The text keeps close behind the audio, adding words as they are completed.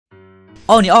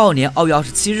2022年2月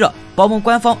27日，宝梦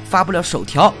官方发布了首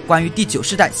条关于第9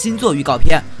世代新作预告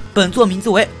片，本作名字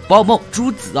为《宝梦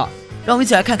朱紫》。让我们一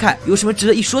起来看看有什么值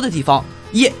得一说的地方。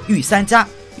一、御三家。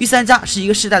御三家是一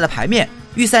个世代的牌面，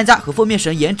御三家和封面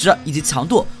神颜值以及强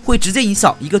度会直接影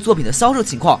响一个作品的销售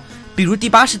情况。比如第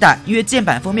8世代因为剑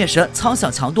版封面神苍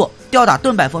响强度吊打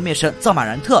盾版封面神造马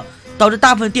然特，导致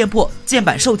大部分店铺剑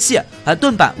版售罄，而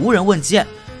盾版无人问津。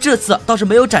这次倒是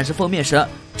没有展示封面神，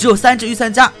只有3只御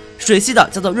三家。水系的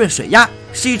叫做润水鸭，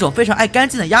是一种非常爱干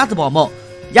净的鸭子宝梦。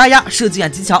鸭设计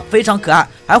感极强，非常可爱。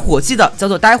而火系的叫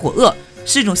做呆火鳄，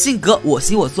是一种性格我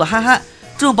行我素憨憨。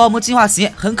这种宝梦进化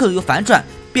型很可能有反转，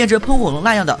变成喷火龙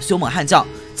那样的凶猛悍将。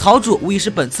草主无疑是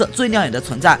本次最亮眼的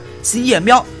存在。星夜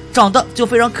喵长得就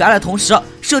非常可爱的同时，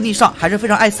设定上还是非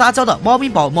常爱撒娇的猫咪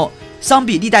宝梦。相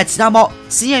比历代其他猫，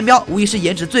星夜喵无疑是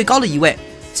颜值最高的一位。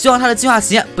希望它的进化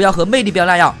型不要和魅力标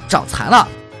那样长残了。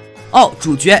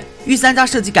主角御三家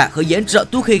设计感和颜值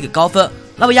都可以给高分，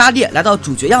那么压力来到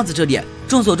主角样子这里。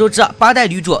众所周知，8代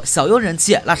女主小优人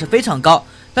气那是非常高，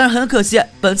但是很可惜，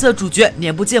本次的主角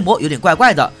脸部建模有点怪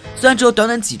怪的，虽然只有短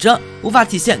短几帧，无法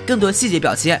体现更多的细节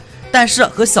表情，但是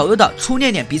和小优的初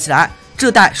恋脸比起来，这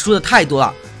代输的太多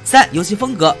了。3、游戏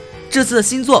风格。这次的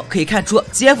新作可以看出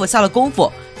GF 下了功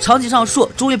夫，场景上树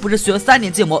终于不是学了3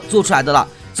年建模做出来的了，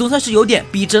总算是有点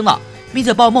逼真了。并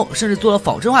且宝梦甚至做了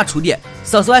仿真化处理，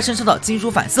小斯外身上的金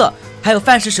属反射，还有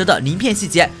泛视时的鳞片细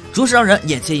节，着实让人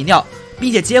眼前一亮。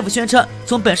并且 GF 宣称，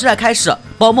从本世代开始，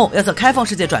宝梦要向开放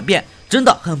世界转变，真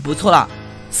的很不错了。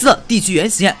4、地区原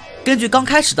型。根据刚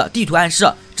开始的地图暗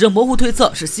示，只模糊推测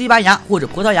是西班牙或者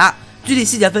葡萄牙，具体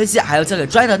细节分析还要交给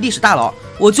专业的历史大佬，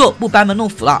我就不班门弄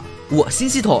斧了。新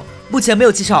系统目前没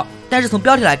有介绍，但是从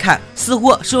标题来看，似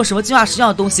乎是用什么进化石样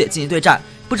的东西进行对战，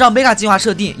不知道 Mega 进化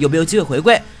设定有没有机会回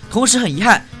归。同时很遗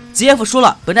憾 ，GF 说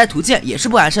了，本代图鉴也是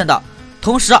不完善的。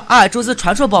同时，阿尔宙斯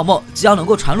传说宝梦即将能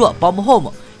够传入宝梦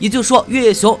Home， 也就是说，月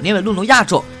夜熊、连尾鹿龙亚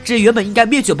种这些原本应该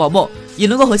灭绝宝梦，也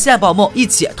能够和现代宝梦一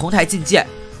起同台竞技。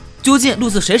究竟鹿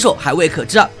死谁手还未可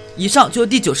知。以上就是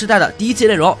第9世代的第1期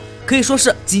内容，可以说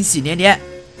是惊喜连连。